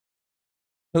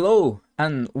Hello,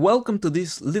 and welcome to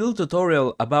this little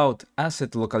tutorial about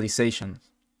asset localization.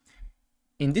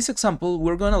 In this example,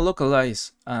 we're gonna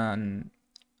localize an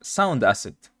sound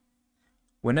asset.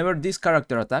 Whenever this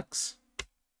character attacks,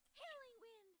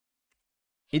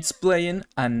 it's playing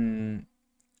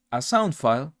a sound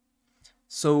file,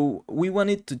 so we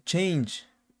want it to change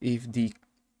if the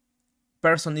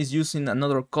person is using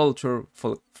another culture,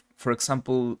 for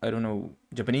example, I don't know,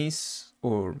 Japanese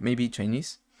or maybe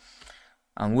Chinese.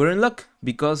 And we're in luck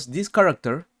because this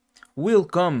character will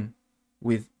come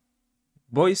with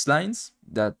voice lines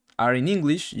that are in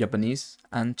English, Japanese,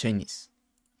 and Chinese.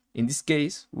 In this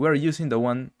case, we're using the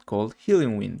one called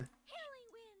Healing Wind.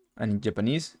 And in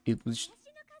Japanese, it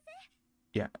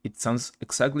sounds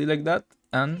exactly like that,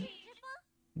 and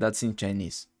that's in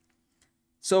Chinese.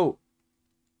 So,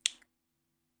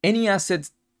 any asset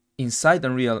inside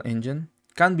Unreal Engine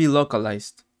can be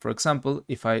localized. For example,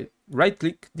 if I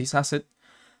right-click this asset,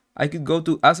 I could go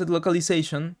to Asset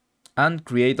Localization and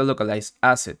create a localized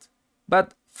asset.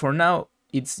 But for now,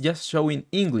 it's just showing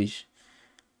English.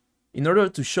 In order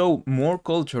to show more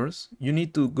cultures, you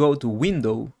need to go to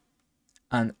Window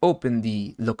and open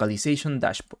the localization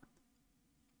dashboard.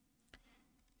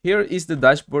 Here is the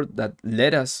dashboard that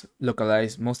let us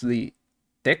localize mostly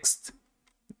text,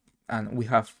 and we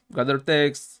have gather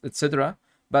text, etc.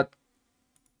 But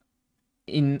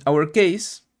in our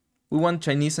case, we want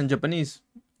Chinese and Japanese.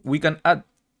 We can add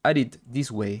it this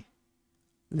way.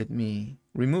 Let me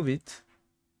remove it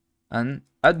and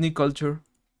add new culture.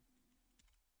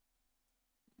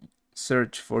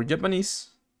 Search for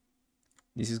Japanese.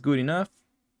 This is good enough.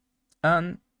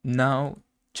 And now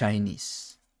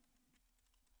Chinese.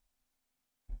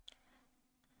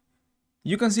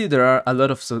 You can see there are a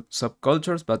lot of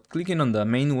subcultures, but clicking on the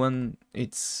main one,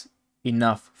 it's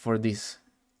enough for this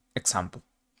example.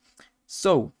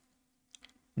 So,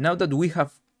 now that we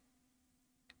have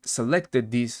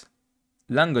selected these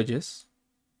languages,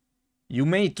 you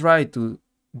may try to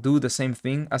do the same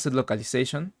thing as a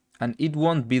localization, and it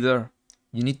won't be there.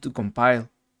 You need to compile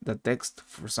the text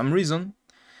for some reason,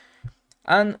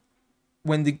 and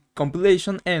when the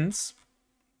compilation ends,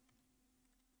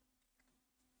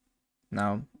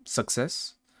 now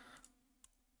success,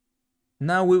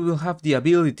 now we will have the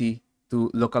ability to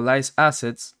localize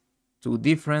assets to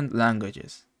different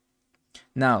languages.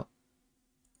 Now,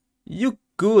 you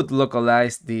could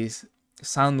localize this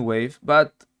sound wave,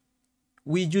 but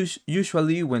we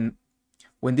usually when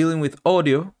dealing with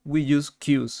audio, we use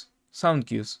cues, sound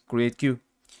cues, create cue.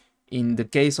 In the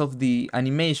case of the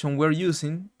animation we're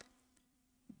using,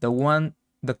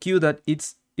 the cue that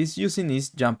it's using is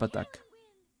jump attack.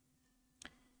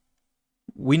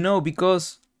 We know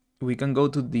because we can go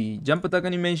to the jump attack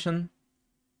animation,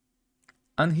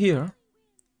 and here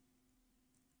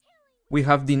we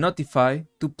have the notify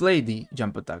to play the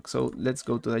jump attack. So let's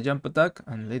go to the jump attack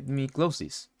and let me close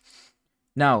this.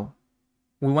 Now,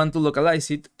 we want to localize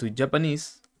it to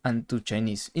Japanese and to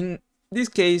Chinese. In this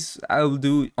case, I'll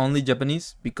do only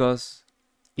Japanese because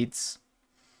it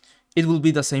will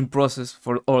be the same process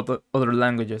for other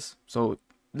languages. So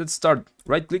let's start.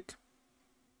 Right click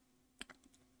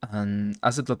and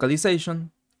asset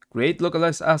localization, create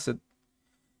localized asset.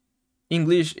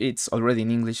 English, it's already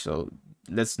in English, so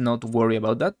let's not worry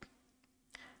about that.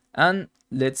 And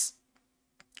let's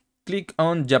click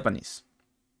on Japanese.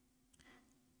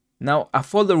 Now a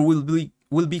folder will be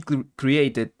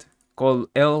created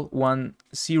called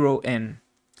L10N.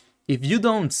 If you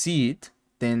don't see it,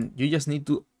 then you just need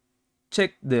to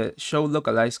check the show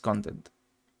localized content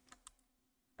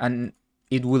and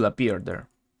it will appear there.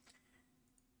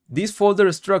 This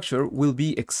folder structure will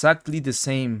be exactly the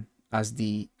same as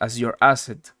your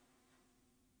asset.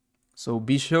 So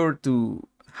be sure to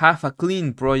have a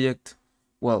clean project,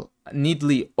 well,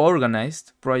 neatly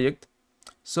organized project,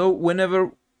 so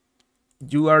whenever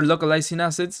you are localizing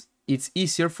assets, it's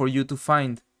easier for you to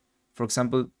find. For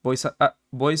example, voice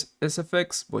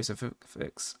SFX, voice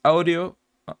FX audio,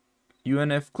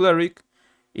 UNF cleric,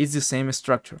 is the same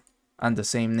structure and the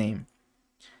same name.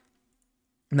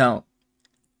 Now,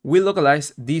 we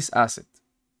localize this asset.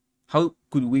 How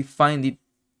could we find it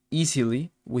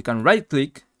easily? We can right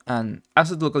click and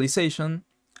asset localization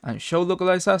and show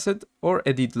localized asset or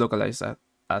edit localized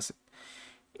asset.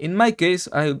 In my case,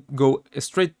 I go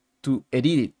straight to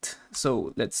edit it.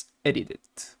 So let's edit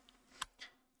it.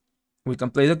 We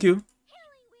can play the cue.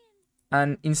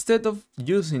 And instead of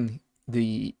using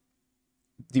the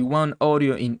one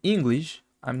audio in English,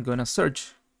 I'm gonna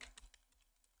search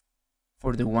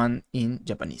for the one in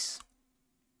Japanese.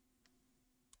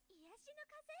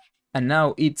 And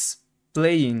now it's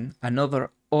playing another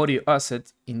audio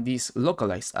asset in these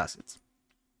localized assets.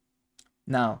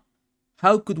 Now,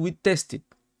 how could we test it?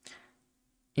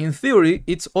 In theory,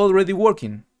 it's already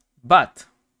working, but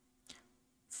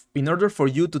in order for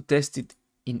you to test it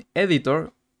in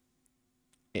editor,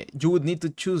 you would need to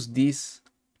choose this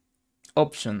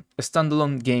option, a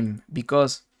standalone game,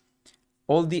 because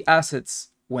all the assets,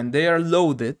 when they are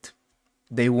loaded,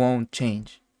 they won't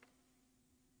change.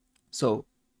 So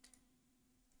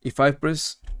if I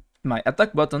press my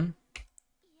attack button,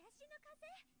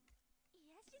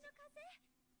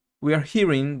 we are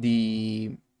hearing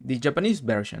the Japanese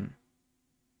version,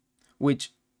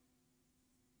 which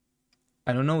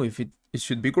I don't know if it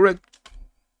should be correct.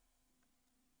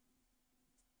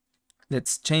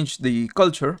 Let's change the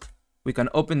culture. We can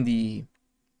open the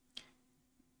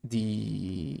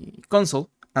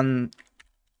console, and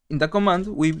in the command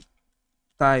we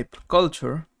type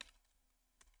culture,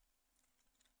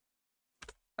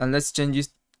 and let's change it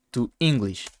to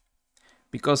English,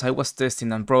 because I was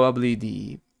testing and probably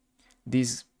the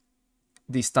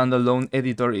standalone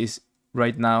editor is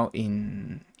right now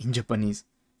in Japanese.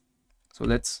 So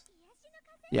let's,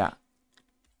 yeah,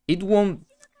 it won't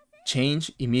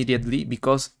change immediately,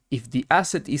 because if the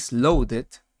asset is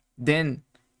loaded, then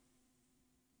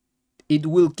it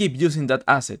will keep using that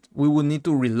asset. We will need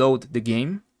to reload the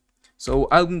game. So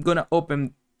I'm gonna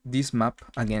open this map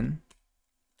again,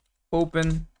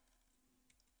 open,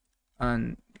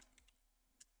 and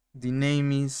the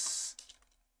name is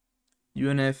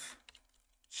UNF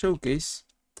Showcase.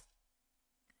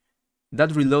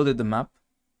 That reloaded the map,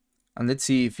 and let's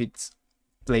see if it's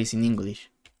plays in English.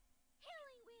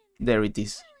 There it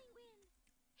is.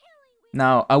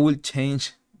 Now I will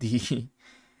change the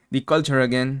culture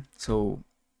again, so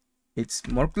it's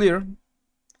more clear.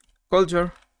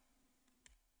 Culture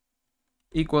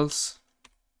equals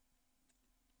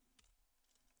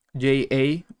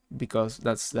JA, because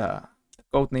that's the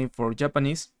code name for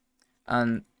Japanese.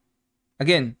 And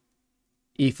again,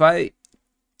 if I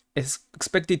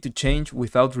expect it to change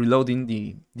without reloading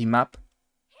the map,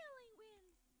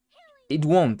 it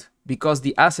won't, because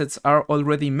the assets are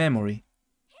already in memory.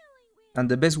 And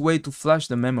the best way to flash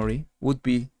the memory would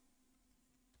be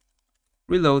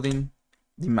reloading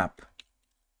the map.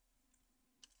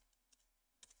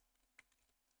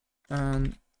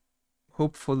 And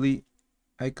hopefully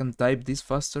I can type this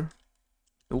faster.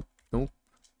 Nope, nope,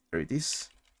 there it is.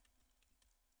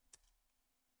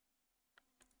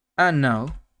 And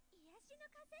now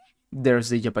there's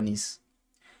the Japanese.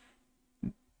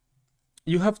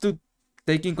 You have to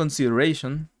take in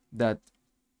consideration that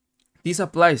this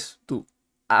applies to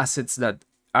assets that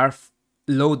are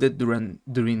loaded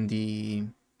during the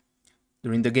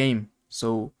game.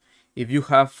 So if you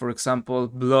have, for example,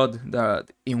 blood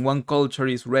that in one culture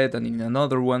is red and in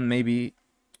another one, maybe,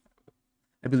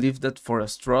 I believe that for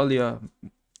Australia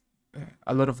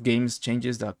a lot of games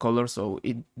changes the color, so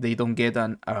they don't get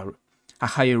a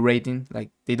higher rating.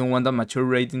 Like, they don't want a mature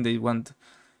rating, they want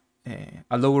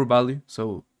a lower value,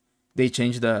 so they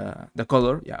change the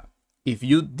color. Yeah, if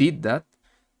you did that,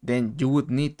 then you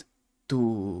would need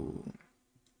to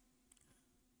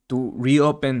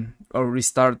reopen or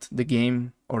restart the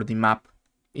game or the map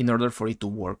in order for it to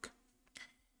work.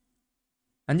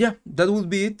 And yeah, that would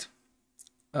be it.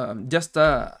 Just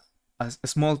a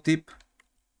small tip.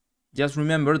 Just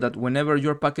remember that whenever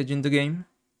you're packaging the game,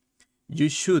 you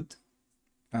should,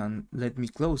 and let me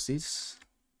close this,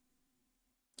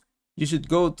 you should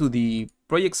go to the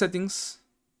project settings.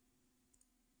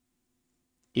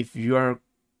 If you are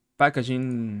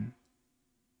packaging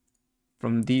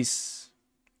from these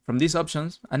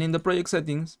options, and in the project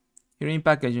settings, here in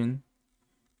packaging,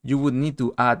 you would need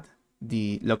to add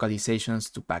the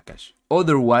localizations to package.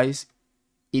 Otherwise,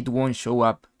 it won't show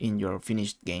up in your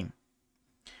finished game.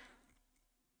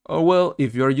 Or well,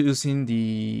 if you're using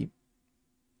the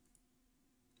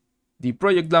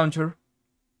project launcher,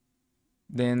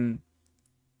 then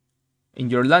in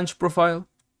your launch profile,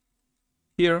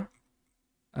 here,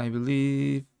 I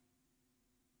believe,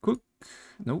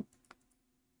 nope,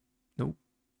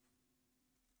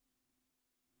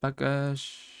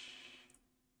 package,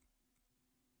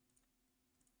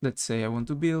 let's say I want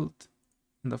to build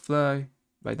on the fly,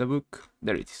 by the book,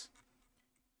 there it is.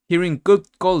 Here in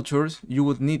cooked cultures, you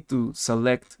would need to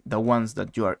select the ones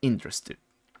that you are interested.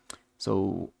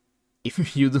 So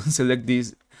if you don't select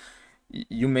these,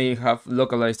 you may have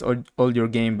localized all your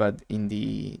game, but in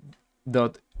the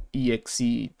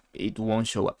 .exe it won't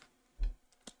show up.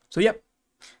 So yeah,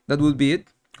 that would be it.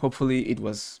 Hopefully it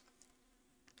was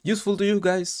useful to you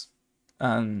guys,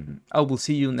 and I will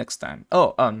see you next time.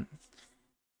 Oh,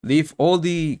 leave all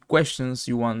the questions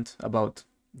you want about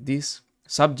this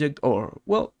subject, or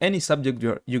well, any subject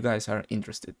you guys are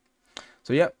interested.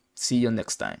 So yeah, see you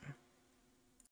next time.